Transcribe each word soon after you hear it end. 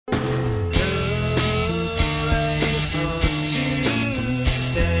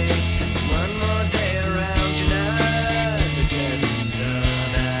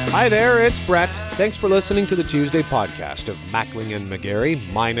Hi there, it's Brett. Thanks for listening to the Tuesday podcast of Mackling and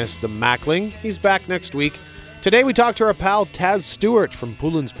McGarry, minus the Mackling. He's back next week. Today we talk to our pal Taz Stuart from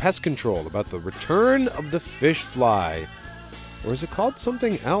Poulin's Pest Control about the return of the Fishfly. Or is it called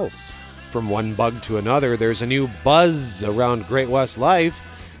something else? From one bug to another, there's a new buzz around Great West Life.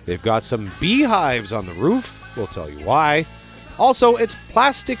 They've got some Bee Hives on the roof. We'll tell you why. Also, it's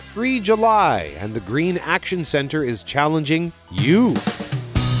Plastic-Free July, and the Green Action Centre is challenging you.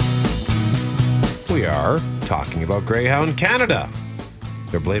 We are talking about Greyhound Canada.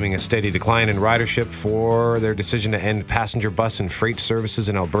 They're blaming a steady decline in ridership for their decision to end passenger bus and freight services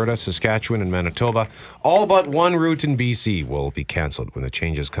in Alberta, Saskatchewan, and Manitoba. All but one route in BC will be cancelled when the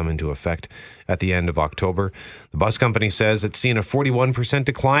changes come into effect at the end of October. The bus company says it's seen a 41%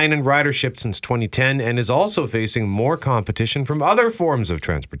 decline in ridership since 2010 and is also facing more competition from other forms of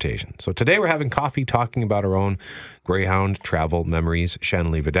transportation. So today we're having coffee talking about our own Greyhound travel memories.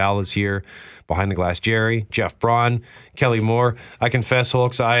 Shanley Vidal is here. Behind the Glass Jerry, Jeff Braun, Kelly Moore. I confess,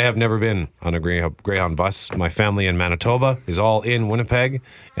 folks, I have never been on a Greyhound bus. My family in Manitoba is all in Winnipeg,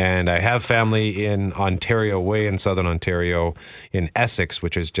 and I have family in Ontario, way in southern Ontario, in Essex,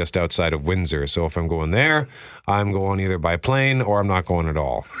 which is just outside of Windsor. So if I'm going there, I'm going either by plane or I'm not going at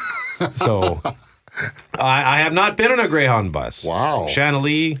all. So I have not been on a Greyhound bus. Wow.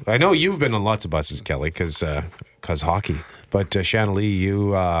 Shanley, I know you've been on lots of buses, Kelly, because hockey. But Shanley, you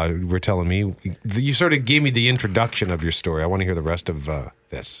were telling me, you sort of gave me the introduction of your story. I want to hear the rest of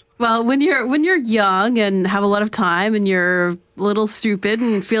this. Well, when you're young and have a lot of time and you're a little stupid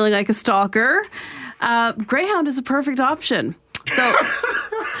and feeling like a stalker, Greyhound is a perfect option. So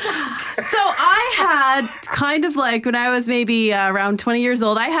I had kind of like when I was maybe around 20 years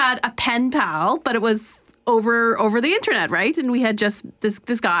old, I had a pen pal, but it was over the internet, right? And we had just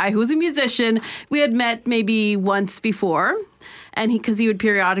this guy who was a musician. We had met maybe once before, and because he would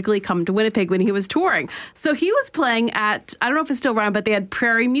periodically come to Winnipeg when he was touring. So he was playing at, I don't know if it's still around, but they had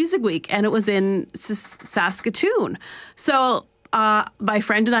Prairie Music Week, and it was in Saskatoon. So my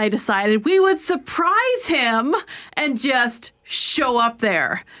friend and I decided we would surprise him and just show up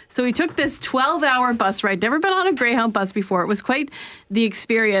there. So we took this 12-hour bus ride. Never been on a Greyhound bus before. It was quite the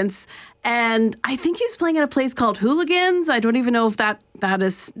experience. And I think he was playing at a place called Hooligans. I don't even know if that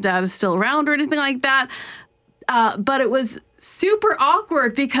is still around or anything like that. But it was super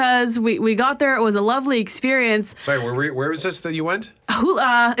awkward because we got there. It was a lovely experience. Sorry, where was this that you went?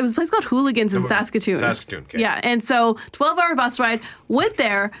 It was a place called Hooligans in Saskatoon. Saskatoon, okay. Yeah, and so 12-hour bus ride. Went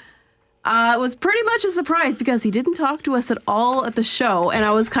there. It was pretty much a surprise because he didn't talk to us at all at the show, and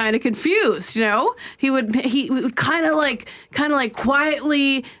I was kind of confused. You know, he would kind of like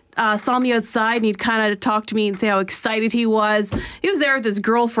quietly saw me outside, and he'd kind of talk to me and say how excited he was. He was there with his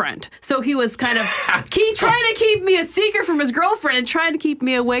girlfriend, so he was kind of trying to keep me a secret from his girlfriend and trying to keep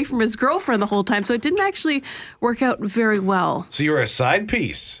me away from his girlfriend the whole time. So it didn't actually work out very well. So you were a side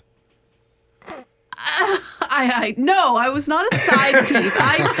piece. No, I was not a side piece.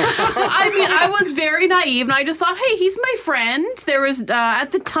 I mean, I was very naive, and I just thought, hey, he's my friend. There was, at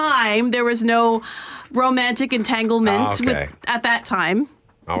the time, there was no romantic entanglement at that time.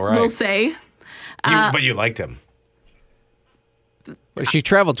 All right. We'll say. But you liked him. She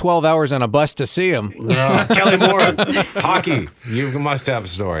traveled 12 hours on a bus to see him. Kelly Moore, hockey. You must have a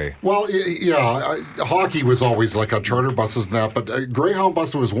story. Well, yeah, hockey was always like on charter buses and that, but Greyhound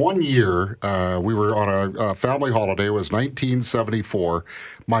bus was 1 year. We were on a family holiday. It was 1974.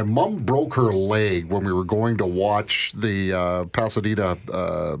 My mom broke her leg when we were going to watch the Pasadena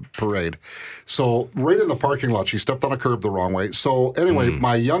parade. So right in the parking lot, she stepped on a curb the wrong way. So anyway,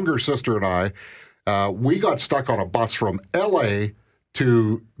 my younger sister and I, we got stuck on a bus from L.A.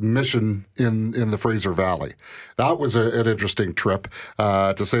 to Mission in the Fraser Valley. That was an interesting trip,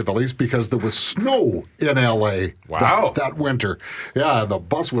 to say the least, because there was snow in L.A. that winter. Yeah, the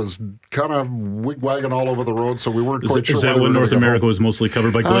bus was kind of wig-wagging all over the road, so we weren't quite sure. Is that when North America was mostly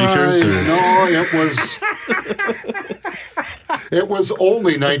covered by glaciers? No, it was... It was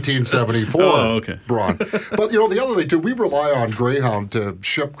only 1974, okay. Braun. But, the other thing, too, we rely on Greyhound to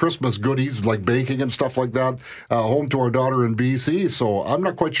ship Christmas goodies, like baking and stuff like that, home to our daughter in BC, so I'm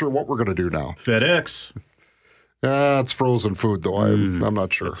not quite sure what we're going to do now. FedEx. It's frozen food, though. I'm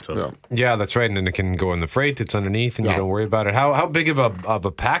not sure. That's tough. Yeah, that's right. And then it can go in the freight. It's underneath, and you don't worry about it. How big of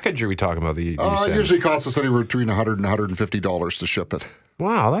a package are we talking about? It usually costs us anywhere between $100 and $150 to ship it.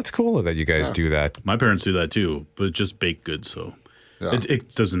 Wow, that's cool that you guys do that. My parents do that too, but it's just baked goods, so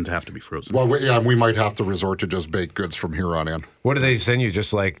it doesn't have to be frozen. Well, we might have to resort to just baked goods from here on in. What do they send you?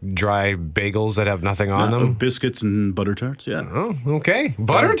 Just like dry bagels that have nothing on them? Biscuits and butter tarts, yeah. Oh, okay.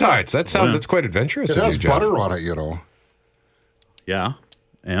 Butter tarts. That's quite adventurous. It has butter on it, Yeah.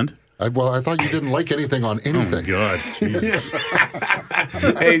 And? Well, I thought you didn't like anything on anything. Oh, God. Jesus.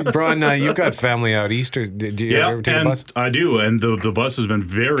 Hey, Bron, you've got family out east. Or do you ever take a bus? I do. And the bus has been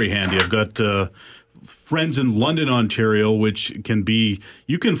very handy. I've got friends in London, Ontario, which can be,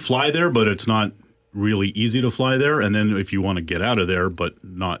 you can fly there, but it's not really easy to fly there. And then if you want to get out of there but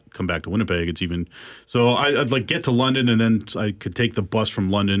not come back to Winnipeg, it's even, so I'd like get to London, and then I could take the bus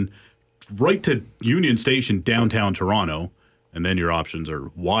from London right to Union Station, downtown Toronto. And then your options are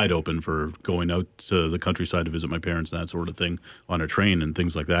wide open for going out to the countryside to visit my parents and that sort of thing on a train and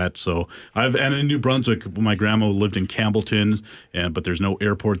things like that. So and in New Brunswick, my grandma lived in Campbellton, but there's no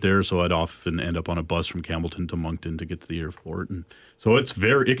airport there, so I'd often end up on a bus from Campbellton to Moncton to get to the airport. And so it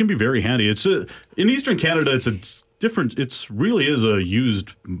can be very handy. It's in Eastern Canada, it's different. It's really is a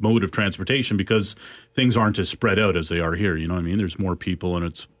used mode of transportation because things aren't as spread out as they are here. You know what I mean? There's more people, and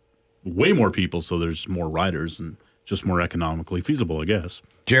it's way more people, so there's more riders and just more economically feasible, I guess.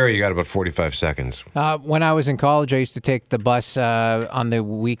 Jerry, you got about 45 seconds. When I was in college, I used to take the bus on the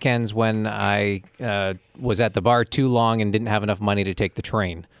weekends when I was at the bar too long and didn't have enough money to take the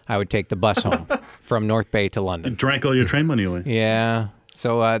train. I would take the bus home from North Bay to London. You drank all your train money away. Yeah.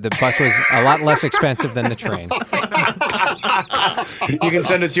 So the bus was a lot less expensive than the train. You can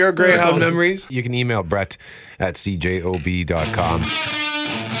send us your Greyhound memories. You can email Brett at cjob.com.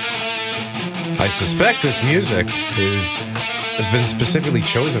 I suspect this music has been specifically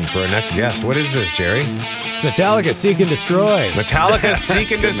chosen for our next guest. What is this, Jerry? Metallica, Seek and Destroy. Metallica, Seek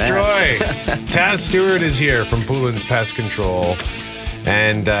and Destroy. Taz Stuart is here from Poulin's Pest Control.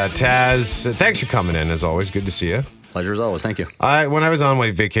 And Taz, thanks for coming in, as always. Good to see you. Pleasure as always. Thank you. When I was on my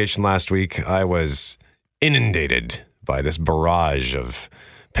vacation last week, I was inundated by this barrage of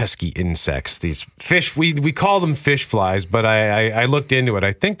pesky insects. These fish, we call them fish flies, but I looked into it.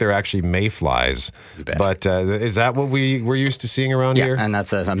 I think they're actually mayflies. But is that what we're used to seeing around here? Yeah, and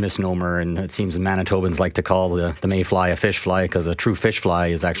that's a misnomer, and it seems Manitobans like to call the mayfly a fish fly because a true fish fly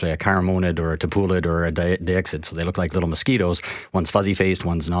is actually a caramonid or a tapulid or a dixid. So they look like little mosquitoes. One's fuzzy-faced,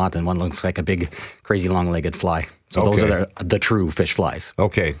 one's not, and one looks like a big, crazy long-legged fly. So those are the true fish flies.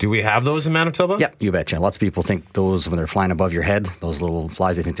 Okay. Do we have those in Manitoba? Yeah, you betcha. Lots of people think those, when they're flying above your head, those little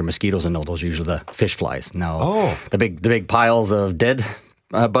flies, they think they're mosquitoes, and no, those are usually the fish flies. Now, the big piles of dead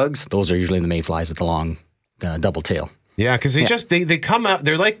bugs, those are usually the mayflies with the long double tail. Yeah, because they come out,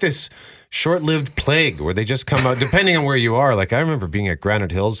 they're like this short-lived plague where they just come out, depending on where you are. Like, I remember being at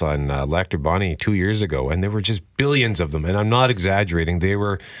Granite Hills on Lac Bonnie 2 years ago, and there were just billions of them, and I'm not exaggerating. They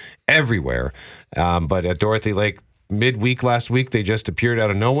were everywhere. But at Dorothy Lake, midweek last week, they just appeared out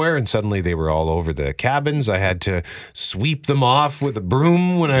of nowhere, and suddenly they were all over the cabins. I had to sweep them off with a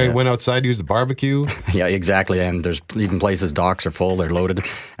broom when I went outside to use the barbecue. Yeah, exactly. And there's even places, docks are full, they're loaded.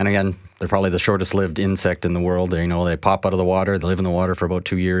 And again, they're probably the shortest lived insect in the world. They pop out of the water, they live in the water for about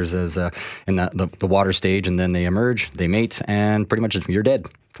 2 years as in the water stage, and then they emerge, they mate, and pretty much you're dead.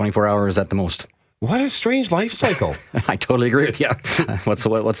 24 hours at the most. What a strange life cycle. I totally agree with you. What's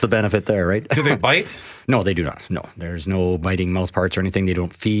the benefit there, right? Do they bite? No, they do not. No, there's no biting mouth parts or anything. They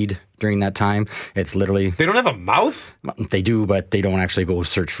don't feed during that time. It's literally... They don't have a mouth? They do, but they don't actually go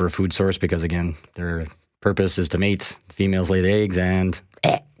search for a food source because, again, their purpose is to mate. The females lay the eggs and...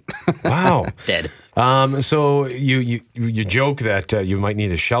 Wow. Dead. So you joke that you might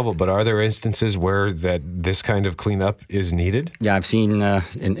need a shovel, but are there instances where this kind of cleanup is needed? Yeah, I've seen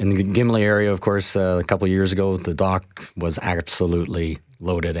in the Gimli area, of course, a couple of years ago, the dock was absolutely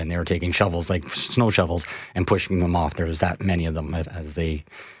loaded, and they were taking shovels, like snow shovels, and pushing them off. There was that many of them as they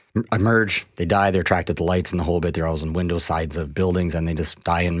emerge. They die. They're attracted to lights and the whole bit. They're always on window sides of buildings, and they just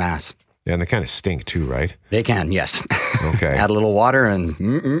die in mass. Yeah, and they kind of stink too, right? They can, yes. Okay. Add a little water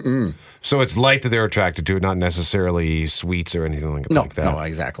and So it's light that they're attracted to, not necessarily sweets or anything like that? No,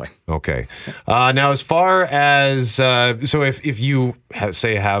 exactly. Okay. Now, as far as, so if you,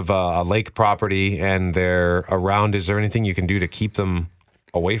 have a lake property and they're around, is there anything you can do to keep them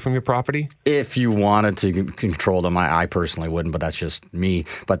away from your property? If you wanted to control them, I personally wouldn't, but that's just me.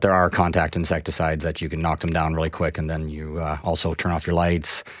 But there are contact insecticides that you can knock them down really quick, and then you also turn off your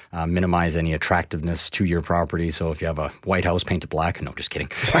lights, minimize any attractiveness to your property. So if you have a white house, paint it black. No, just kidding.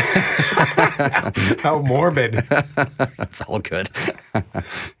 How morbid. It's all good.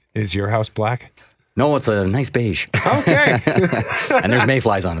 Is your house black? No, it's a nice beige. Okay. And there's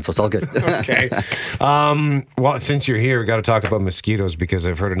mayflies on it, so it's all good. Okay. Well, since you're here, we've got to talk about mosquitoes because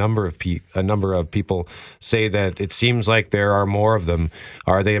I've heard a number of people say that it seems like there are more of them.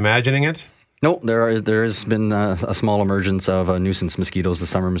 Are they imagining it? No, there has been a small emergence of nuisance mosquitoes. The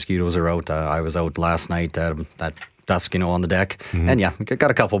summer mosquitoes are out. I was out last night at dusk, on the deck, and yeah,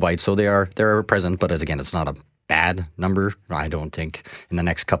 got a couple bites. So they're present, but again, it's not a bad number. I don't think in the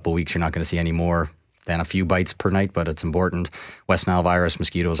next couple of weeks you're not going to see any more than a few bites per night, but it's important. West Nile virus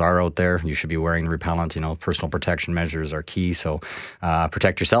mosquitoes are out there. You should be wearing repellent. Personal protection measures are key. So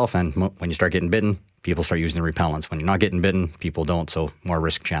protect yourself. And when you start getting bitten, people start using the repellents. When you're not getting bitten, people don't. So more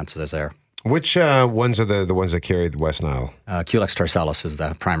risk chances is there. Which ones are the ones that carry the West Nile? Culex torsalis is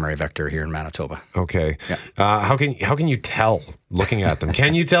the primary vector here in Manitoba. Okay. Yeah. How can you tell looking at them?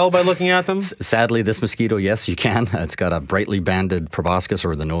 Can you tell by looking at them? Sadly, this mosquito, yes, you can. It's got a brightly banded proboscis,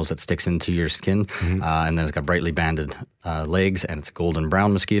 or the nose that sticks into your skin, and then it's got brightly banded legs, and it's a golden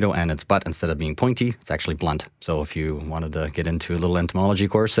brown mosquito, and its butt, instead of being pointy, it's actually blunt. So if you wanted to get into a little entomology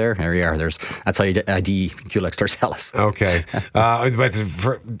course there you are. That's how you ID Culex torsalis. Okay. But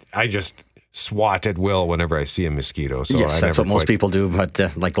I just swat at will whenever I see a mosquito. So yes, that's what most people do. But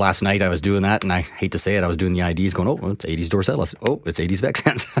like last night, I was doing that, and I hate to say it, I was doing the IDs going, oh, it's Aedes dorsalis. Oh, it's Aedes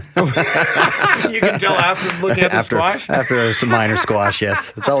vexans. You can tell after looking at the squash? After some minor squash,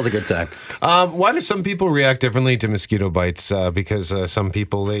 yes. It's always a good time. Why do some people react differently to mosquito bites? Because some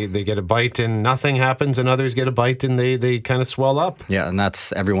people, they get a bite and nothing happens, and others get a bite and they kind of swell up. Yeah, and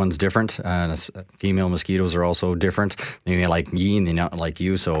everyone's different. Female mosquitoes are also different. They may like me and they not like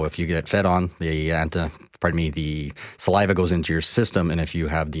you. So if you get fed on, the saliva goes into your system, and if you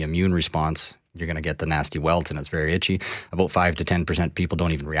have the immune response, you're going to get the nasty welt, and it's very itchy. About 5 to 10% people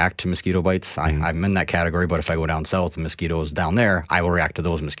don't even react to mosquito bites. I'm in that category, but if I go down south, the mosquitoes down there, I will react to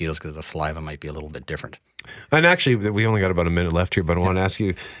those mosquitoes because the saliva might be a little bit different. And actually, we only got about a minute left here, but I want to ask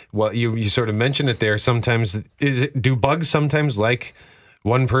you, well, you sort of mentioned it there. Sometimes, do bugs sometimes like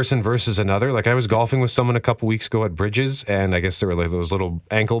one person versus another? Like I was golfing with someone a couple weeks ago at Bridges, and I guess there were like those little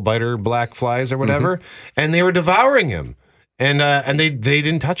ankle biter black flies or whatever, and they were devouring him, and they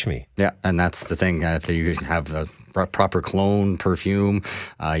didn't touch me. Yeah, and that's the thing. If you have a proper cologne, perfume,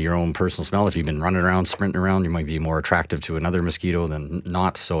 your own personal smell, if you've been running around, sprinting around, you might be more attractive to another mosquito than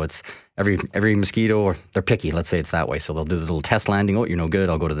not. So it's every mosquito, they're picky, let's say it's that way. So they'll do the little test landing. Oh, you're no good.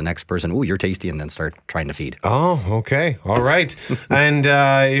 I'll go to the next person. Oh, you're tasty. And then start trying to feed. Oh, okay. All right. And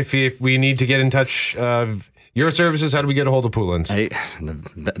if we need to get in touch, your services, how do we get a hold of Poulin's? Hey,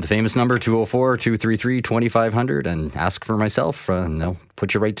 the famous number, 204-233-2500, and ask for myself, and they'll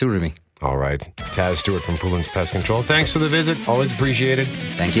put you right through to me. All right. Taz Stuart from Poulin's Pest Control. Thanks for the visit. Always appreciated.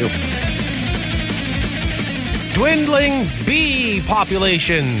 Thank you. Dwindling bee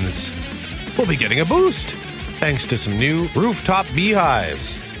populations will be getting a boost thanks to some new rooftop bee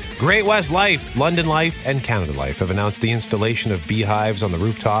hives. Great West Life, London Life, and Canada Life have announced the installation of bee hives on the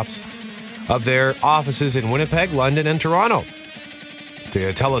rooftops of their offices in Winnipeg, London, and Toronto.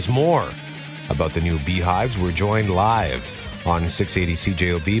 To tell us more about the new bee hives, we're joined live on 680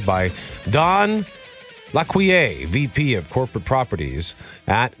 CJOB by Don Lecuyer, VP of Corporate Properties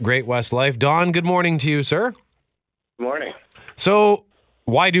at Great West Life. Don, good morning to you, sir. Good morning. So,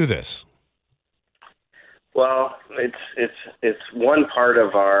 why do this? Well, it's one part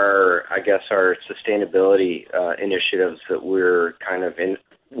of our sustainability initiatives that we're kind of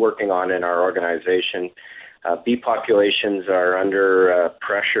working on in our organization. Bee populations are under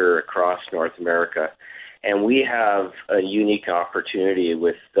pressure across North America, and we have a unique opportunity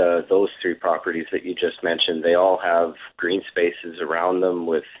with those three properties that you just mentioned. They all have green spaces around them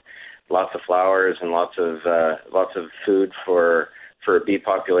with lots of flowers and lots of food for a bee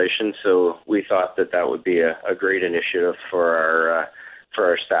population. So we thought that would be a great initiative for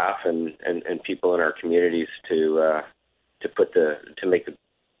our staff and people in our communities to make the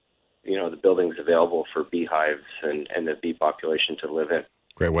buildings available for beehives and the bee population to live in.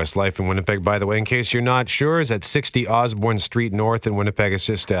 Great West Life in Winnipeg, by the way, in case you're not sure, is at 60 Osborne Street North in Winnipeg. It's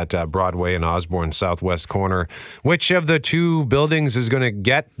just at Broadway and Osborne southwest corner. Which of the two buildings is going to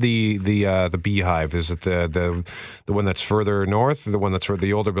get the beehive? Is it the one that's further north, or the one that's for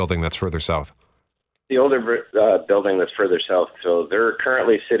the older building that's further south? The older building that's further south. So they're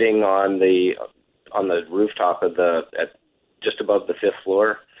currently sitting on the rooftop at just above the 5th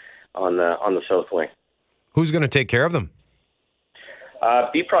floor on the south wing. Who's going to take care of them?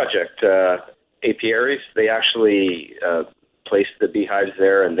 Bee Project, apiaries, they actually place the beehives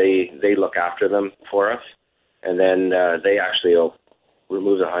there, and they look after them for us. And then they actually will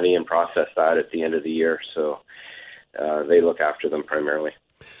remove the honey and process that at the end of the year. So they look after them primarily.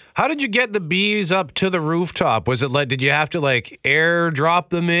 How did you get the bees up to the rooftop? Was it did you have to airdrop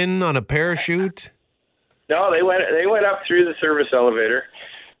them in on a parachute? No, they went up through the service elevator.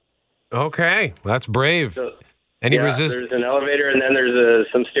 Okay, that's brave. So, there's an elevator, and then there's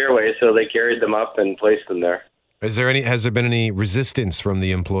some stairways, so they carried them up and placed them there. Has there been any resistance from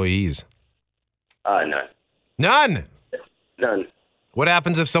the employees? None. None? None. What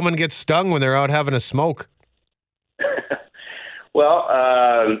happens if someone gets stung when they're out having a smoke?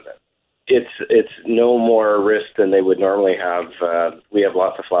 Well, it's no more risk than they would normally have. We have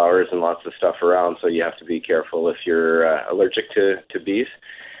lots of flowers and lots of stuff around, so you have to be careful if you're allergic to bees.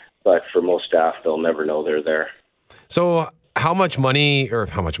 But for most staff, they'll never know they're there. So how much honey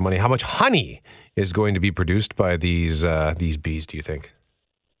is going to be produced by these bees, do you think?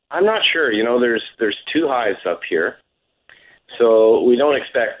 I'm not sure. There's 2 hives up here. So we don't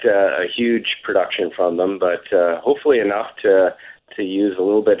expect a huge production from them, but hopefully enough to use a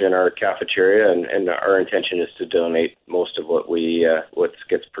little bit in our cafeteria, and our intention is to donate most of what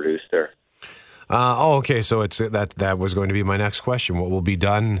gets produced there. Okay. So it's that was going to be my next question. What will be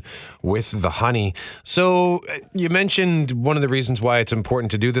done with the honey? So you mentioned one of the reasons why it's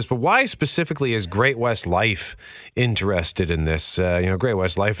important to do this, but why specifically is Great West Life interested in this? Great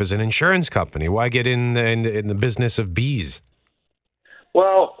West Life is an insurance company. Why get in the business of bees?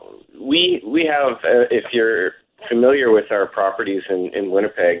 Well, we have, if you're familiar with our properties in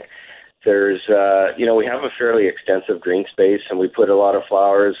Winnipeg, there's, we have a fairly extensive green space, and we put a lot of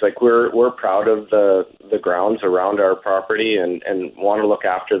flowers. Like we're proud of the grounds around our property, and want to look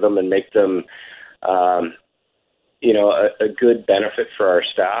after them and make them, a good benefit for our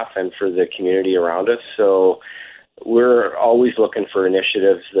staff and for the community around us. So we're always looking for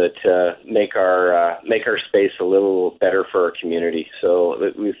initiatives that make our space a little better for our community.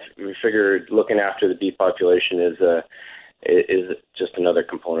 So we figured looking after the bee population is just another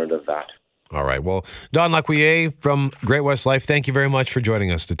component of that. All right. Well, Don Lecuyer from Great West Life, thank you very much for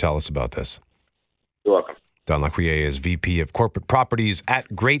joining us to tell us about this. You're welcome. Don Lecuyer is VP of Corporate Properties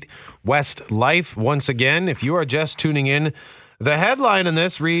at Great West Life. Once again, if you are just tuning in, the headline in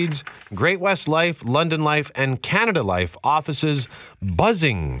this reads, Great West Life, London Life, and Canada Life offices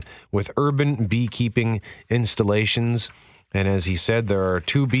buzzing with urban beekeeping installations. And as he said, there are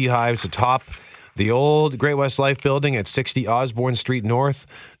 2 beehives atop the old Great West Life building at 60 Osborne Street North.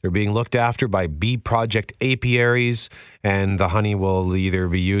 They're being looked after by Bee Project apiaries, and the honey will either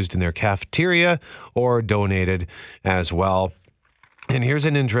be used in their cafeteria or donated as well. And here's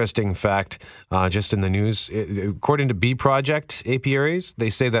an interesting fact, just in the news. According to Bee Project apiaries, they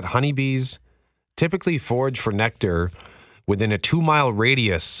say that honeybees typically forage for nectar within a 2-mile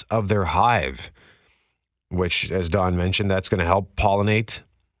radius of their hive, which, as Don mentioned, that's going to help pollinate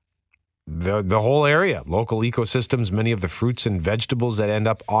the whole area. Local ecosystems, many of the fruits and vegetables that end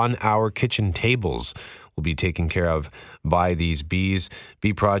up on our kitchen tables will be taken care of by these bees.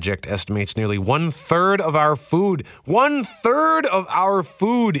 Bee Project estimates nearly 1/3 of our food. 1/3 of our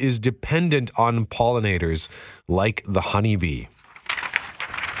food is dependent on pollinators like the honeybee.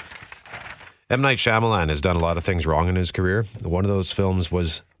 M. Night Shyamalan has done a lot of things wrong in his career. One of those films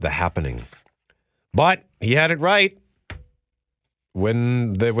was The Happening. But he had it right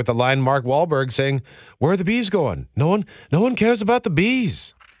with the line Mark Wahlberg saying, "Where are the bees going? No one cares about the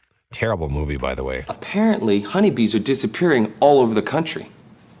bees." Terrible movie, by the way. Apparently, honeybees are disappearing all over the country.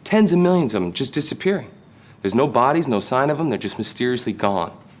 Tens of millions of them just disappearing. There's no bodies, no sign of them. They're just mysteriously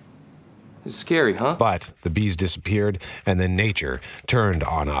gone. It's scary, huh? But the bees disappeared, and then nature turned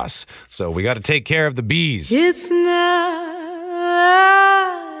on us. So we got to take care of the bees. It's not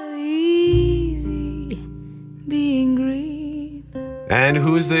easy being green. And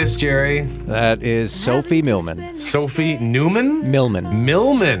who's this, Jerry? That is Sophie Millman. Sophie Newman?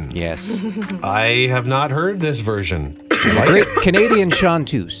 Millman. Yes. I have not heard this version. Great Canadian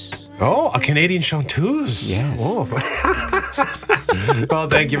chanteuse. Oh, a Canadian chanteuse. Yes. Oh. Well,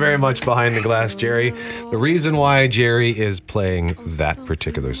 thank you very much, Behind the Glass, Jerry. The reason why Jerry is playing that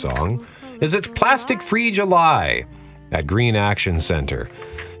particular song is it's Plastic Free July at Green Action Centre.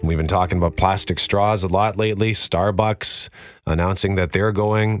 We've been talking about plastic straws a lot lately. Starbucks announcing that they're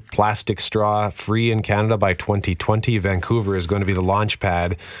going plastic straw free in Canada by 2020. Vancouver is going to be the launch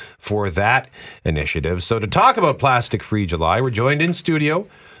pad for that initiative. So to talk about Plastic Free July, we're joined in studio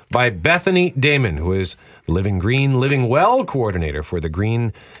by Bethany Daman, who is Living Green, Living Well coordinator for the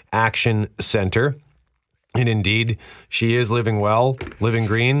Green Action Centre. And indeed, she is living well, living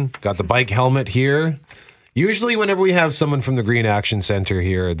green. Got the bike helmet here. Usually whenever we have someone from the Green Action Center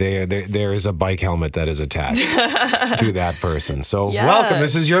here, there is a bike helmet that is attached to that person. So welcome.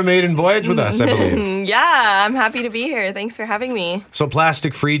 This is your maiden voyage with us, I believe. Yeah, I'm happy to be here. Thanks for having me. So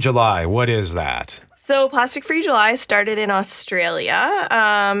Plastic Free July, what is that? So Plastic Free July started in Australia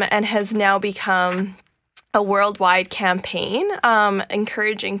and has now become a worldwide campaign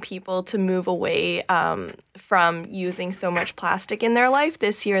encouraging people to move away from using so much plastic in their life.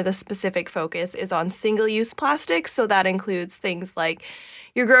 This year, the specific focus is on single-use plastics. So that includes things like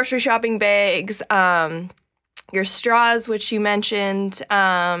your grocery shopping bags, your straws, which you mentioned,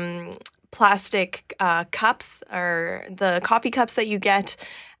 plastic cups, or the coffee cups that you get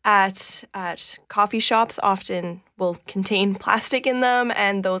at coffee shops often will contain plastic in them,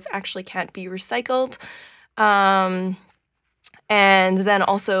 and those actually can't be recycled. And then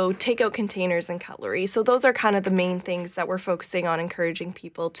also takeout containers and cutlery. So those are kind of the main things that we're focusing on, encouraging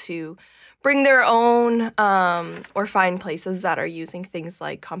people to bring their own, or find places that are using things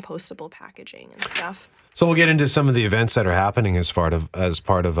like compostable packaging and stuff. So we'll get into some of the events that are happening as part of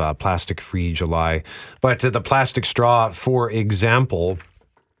Plastic Free July. But the plastic straw, for example,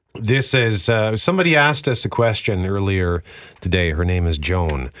 this is somebody asked us a question earlier today. Her name is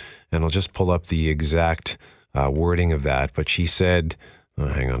Joan, and I'll just pull up the exact wording of that. But she said,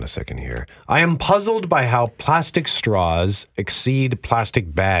 hang on a second here. I am puzzled by how plastic straws exceed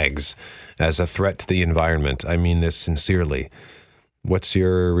plastic bags as a threat to the environment. I mean this sincerely. What's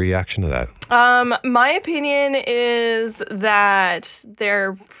your reaction to that? My opinion is that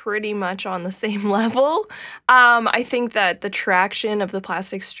they're pretty much on the same level. I think that the traction of the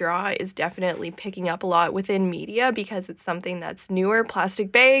plastic straw is definitely picking up a lot within media because it's something that's newer.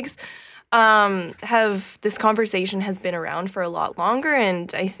 Plastic bags this conversation has been around for a lot longer,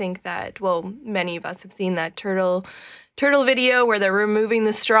 and I think that, well, many of us have seen that turtle video where they're removing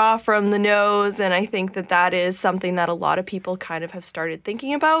the straw from the nose, and I think that is something that a lot of people kind of have started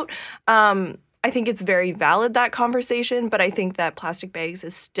thinking about. I think it's very valid, that conversation, but I think that plastic bags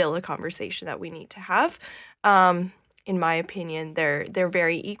is still a conversation that we need to have. In my opinion, they're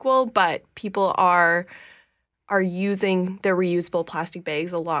very equal, but people are using their reusable plastic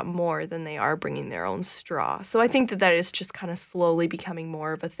bags a lot more than they are bringing their own straw. So I think that is just kind of slowly becoming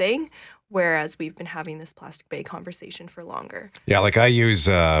more of a thing, whereas we've been having this plastic bag conversation for longer. Yeah, like I use,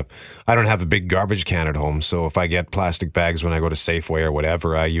 I don't have a big garbage can at home, so if I get plastic bags when I go to Safeway or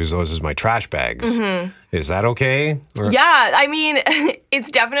whatever, I use those as my trash bags. Mm-hmm. Is that okay? Yeah, I mean,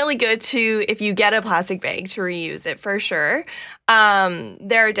 it's definitely good if you get a plastic bag, to reuse it for sure.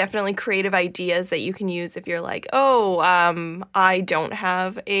 There are definitely creative ideas that you can use if you're like, I don't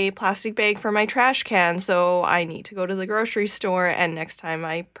have a plastic bag for my trash can, so I need to go to the grocery store, and next time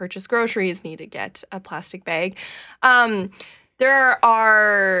I purchase groceries, need to get a plastic bag. There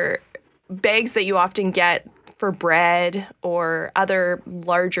are bags that you often get for bread or other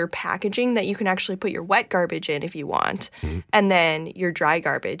larger packaging that you can actually put your wet garbage in if you want. Mm-hmm. And then your dry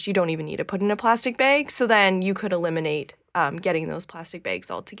garbage, you don't even need to put in a plastic bag. So then you could eliminate getting those plastic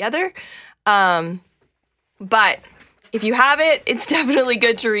bags altogether. But if you have it, it's definitely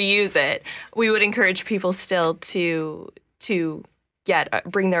good to reuse it. We would encourage people still to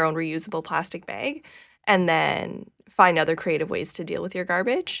bring their own reusable plastic bag, and then find other creative ways to deal with your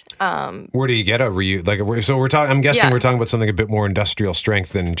garbage. Where do you get a reuse? So we're talking. I'm guessing we're talking about something a bit more industrial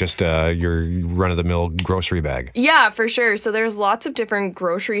strength than just your run-of-the-mill grocery bag. Yeah, for sure. So there's lots of different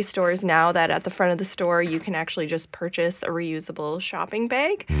grocery stores now that at the front of the store you can actually just purchase a reusable shopping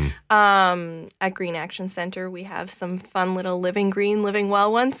bag. At Green Action Center, we have some fun little Living Green, Living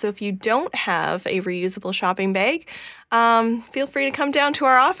Well ones. So if you don't have a reusable shopping bag, feel free to come down to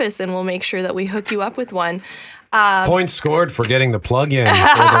our office and we'll make sure that we hook you up with one. Points scored for getting the plug-in for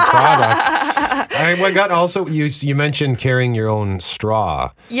the product. You mentioned carrying your own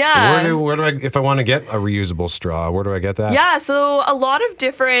straw. Yeah. Where do I, if I want to get a reusable straw, where do I get that? Yeah, so a lot of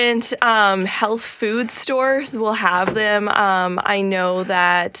different health food stores will have them. I know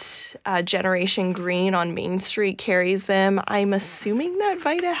that Generation Green on Main Street carries them. I'm assuming that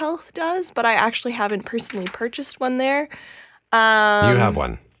Vita Health does, but I actually haven't personally purchased one there. You have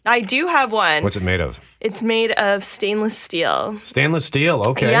one? I do have one. What's it made of? It's made of stainless steel. Stainless steel,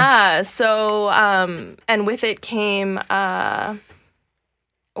 okay. Yeah, so, and with it came it's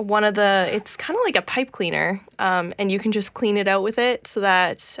kind of like a pipe cleaner, and you can just clean it out with it so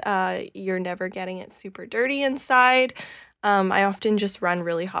that you're never getting it super dirty inside. I often just run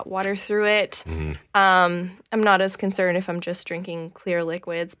really hot water through it. Mm-hmm. I'm not as concerned if I'm just drinking clear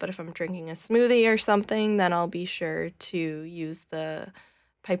liquids, but if I'm drinking a smoothie or something, then I'll be sure to use the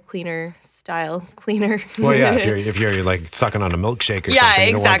pipe cleaner style cleaner. Well, yeah, if you're like sucking on a milkshake or something,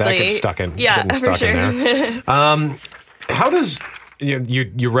 you don't want that getting stuck in. Yeah, for sure. In there. How does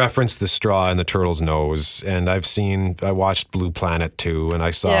you referenced the straw in the turtle's nose, and I watched Blue Planet too, and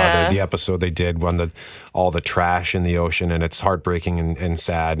I saw the episode they did on all the trash in the ocean, and it's heartbreaking and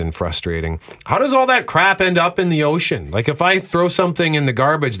sad and frustrating. How does all that crap end up in the ocean? Like if I throw something in the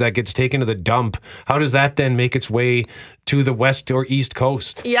garbage that gets taken to the dump, how does that then make its way to the west or east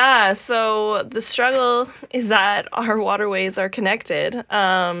coast? Yeah, so the struggle is that our waterways are connected.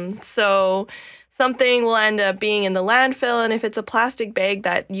 So something will end up being in the landfill, and if it's a plastic bag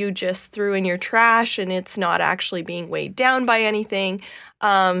that you just threw in your trash and it's not actually being weighed down by anything,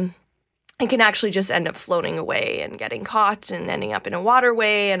 it can actually just end up floating away and getting caught and ending up in a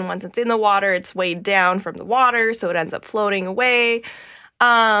waterway. And once it's in the water, it's weighed down from the water, so it ends up floating away.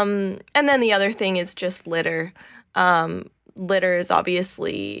 And then the other thing is just litter. Litter is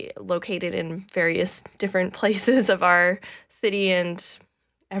obviously located in various different places of our city and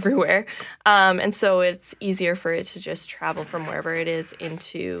everywhere. And so it's easier for it to just travel from wherever it is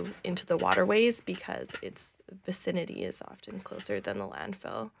into the waterways because its vicinity is often closer than the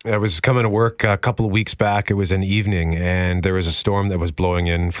landfill. I was coming to work a couple of weeks back. It was an evening, and there was a storm that was blowing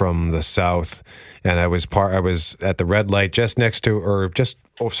in from the south. And I was at the red light just next to,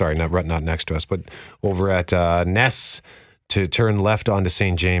 not next to us, but over at Ness, to turn left onto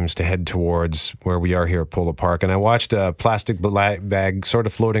St. James to head towards where we are here at Polo Park. And I watched a plastic bag sort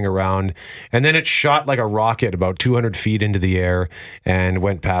of floating around, and then it shot like a rocket about 200 feet into the air and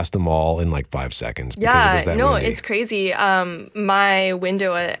went past them all in like 5 seconds. Yeah, it was that no, windy. It's crazy. My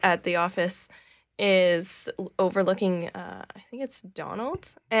window at the office is overlooking, I think it's Donald,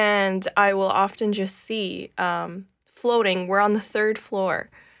 and I will often just see floating. We're on the 3rd floor.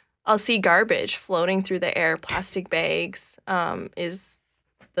 I'll see garbage floating through the air. Plastic bags is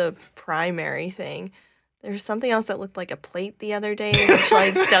the primary thing. There's something else that looked like a plate the other day, which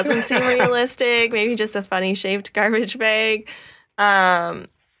like doesn't seem realistic. Maybe just a funny shaped garbage bag.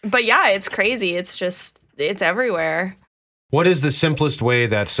 But yeah, it's crazy. It's everywhere. What is the simplest way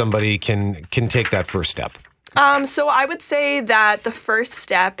that somebody can take that first step? So I would say that the first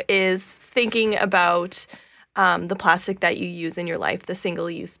step is thinking about the plastic that you use in your life, the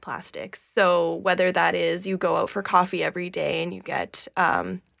single-use plastics. So whether that is you go out for coffee every day and you get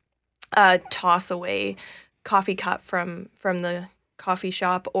a toss-away coffee cup from the coffee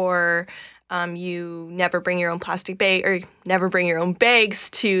shop, or you never bring your own plastic bag or never bring your own bags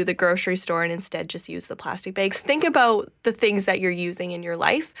to the grocery store and instead just use the plastic bags. Think about the things that you're using in your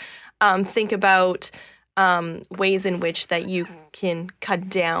life. Think about ways in which that you can cut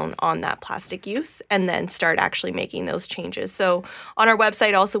down on that plastic use and then start actually making those changes. So on our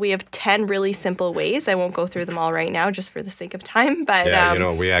website also we have 10 really simple ways. I won't go through them all right now just for the sake of time, but we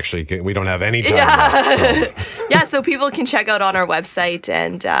don't have any time left, so. Yeah, so people can check out on our website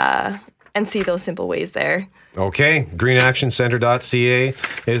and see those simple ways there. Okay, greenactioncenter.ca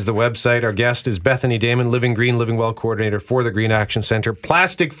is the website. Our guest is Bethany Daman, Living Green, Living Well coordinator for the Green Action Center.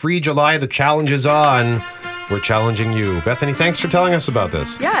 Plastic Free July, the challenge is on. We're challenging you. Bethany, thanks for telling us about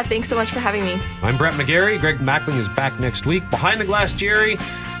this. Yeah, thanks so much for having me. I'm Brett McGarry. Greg Mackling is back next week. Behind the Glass Jerry,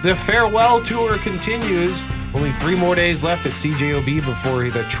 the farewell tour continues. Only 3 more days left at CJOB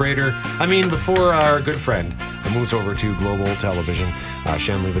before our good friend moves over to Global Television.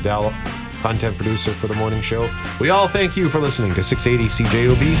 Shanley Vidal, content producer for the morning show. We all thank you for listening to 680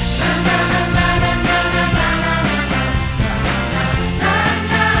 CJOB.